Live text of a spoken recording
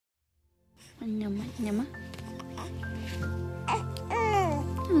Nyama, nyama.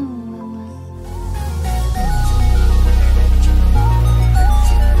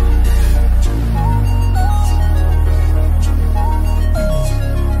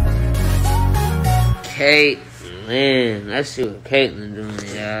 Caitlin. Let's see what Caitlin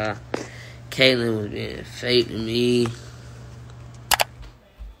doing, y'all. Caitlin was being fake to me.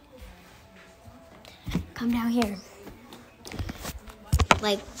 Come down here.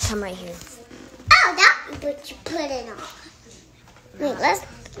 Like, come right here. Oh, that's what you put it on. Wait, let's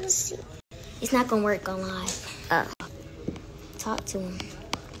see. It's not gonna work on live. Oh. Talk to him. Come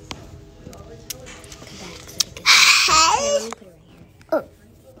back so they can Hey. let me put it right here.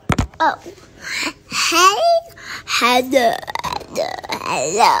 Oh. Hey. Hello.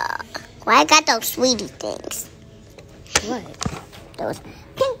 Why I got those sweetie things? What? Those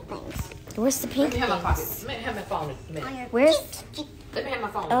pink things. Where's the pink Let me have my things? pocket. Let me have my phone a minute. Where's? Let me have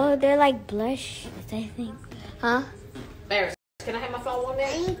my phone. Oh, they're like blush, I think. Huh? Heiress, can I have my phone 1 I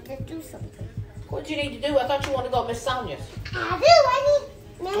minute? need to do something. What do you need to do? I thought you wanted to go to Miss Sonia's. I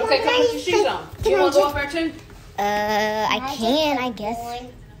need. Mama, Okay, come put your shoes on. You want to go up there too? I can, I guess.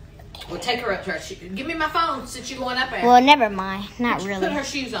 Well, take her up to her shoes. Give me my phone since you're going up there. Well, never mind. Not Put really. her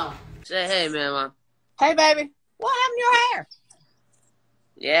shoes on. Say hey, man, Mom. Hey, baby. What happened to your hair?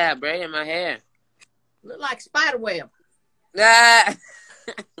 Yeah, braiding my hair. Look like spider web. Ah.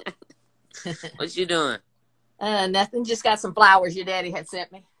 What you doing? Nothing. Just got some flowers your daddy had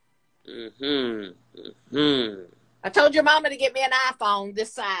sent me. I told your mama to get me an iPhone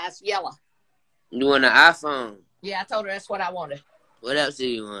this size, yellow. You want an iPhone? Yeah, I told her that's what I wanted. What else do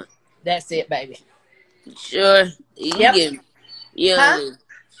you want? That's it, baby. Sure. Yep. You Huh?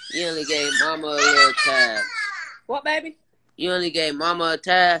 only gave Mama a little task. What, baby? You only gave Mama a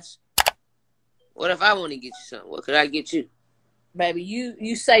task. What if I want to get you something? What could I get you? Baby,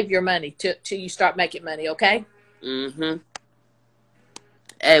 you save your money till you start making money, okay? Hey,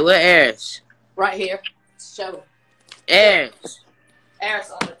 where Heiress? Right here. Show Heiress.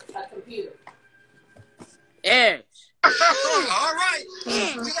 Heiress on the computer. Heiress. All right. We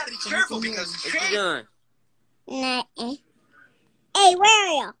gotta be careful because What you doing? Nothing. Hey, where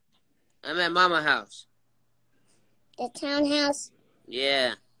are you? I'm at Mama's house. The townhouse?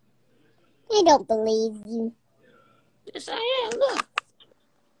 Yeah. I don't believe you. Yes, I am. Look.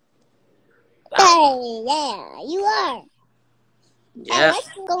 Hey, yeah, you are. Hey, Yeah. what's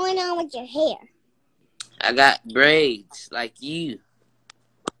going on with your hair? I got braids like you.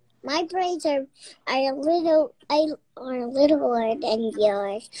 My braids are a little littler than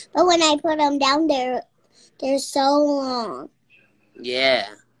yours, but when I put them down, they're so long. Yeah.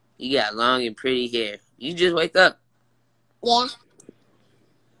 You got long and pretty hair. You just wake up. Yeah,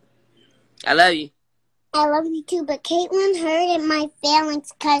 I love you. I love you too. But Caitlin hurted my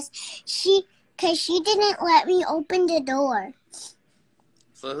feelings because she didn't let me open the door.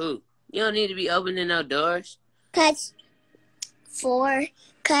 For who? You don't need to be opening no doors. Cause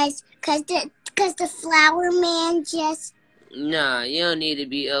the flower man just Nah, you don't need to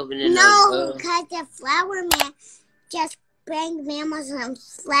be opening no no, doors. cause the flower man just bring Mama some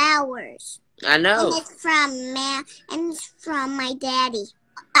flowers. I And know. it's from my daddy.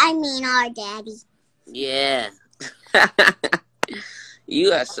 I mean our daddy. Yeah.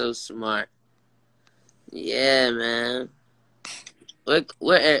 You are so smart. Yeah, man. Where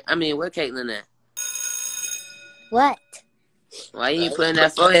Caitlin at? What? Why you ain't putting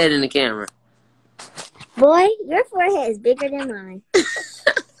that forehead in the camera? Boy, your forehead is bigger than mine.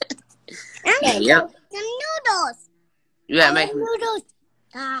 I'm gonna Yep. go eat some noodles. You gotta I make want me. noodles.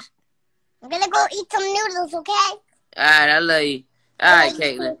 I'm gonna go eat some noodles, okay? Alright, I love you. Alright,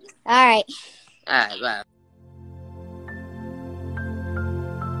 Caitlin. All right. Alright, bye.